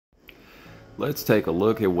Let's take a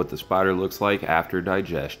look at what the spider looks like after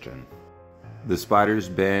digestion. The spider's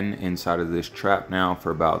been inside of this trap now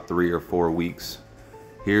for about 3 or 4 weeks.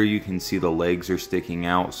 Here you can see the legs are sticking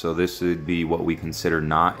out, so this would be what we consider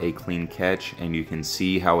not a clean catch, and you can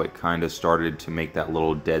see how it kind of started to make that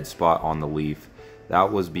little dead spot on the leaf.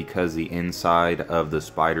 That was because the inside of the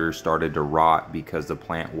spider started to rot because the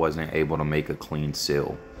plant wasn't able to make a clean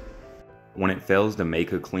seal. When it fails to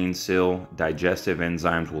make a clean seal, digestive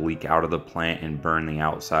enzymes will leak out of the plant and burn the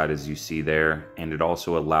outside as you see there, and it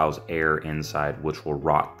also allows air inside, which will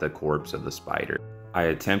rot the corpse of the spider. I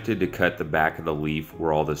attempted to cut the back of the leaf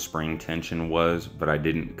where all the spring tension was, but I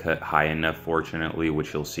didn't cut high enough fortunately,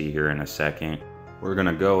 which you'll see here in a second. We're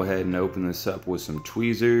gonna go ahead and open this up with some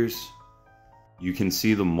tweezers. You can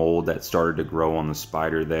see the mold that started to grow on the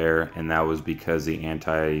spider there, and that was because the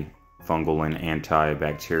antifungal and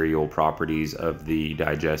antibacterial properties of the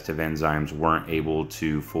digestive enzymes weren't able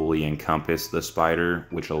to fully encompass the spider,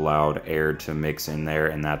 which allowed air to mix in there,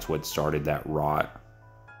 and that's what started that rot.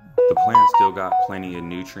 The plant still got plenty of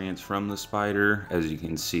nutrients from the spider. As you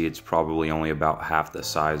can see, it's probably only about half the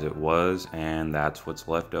size it was, and that's what's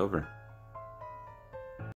left over.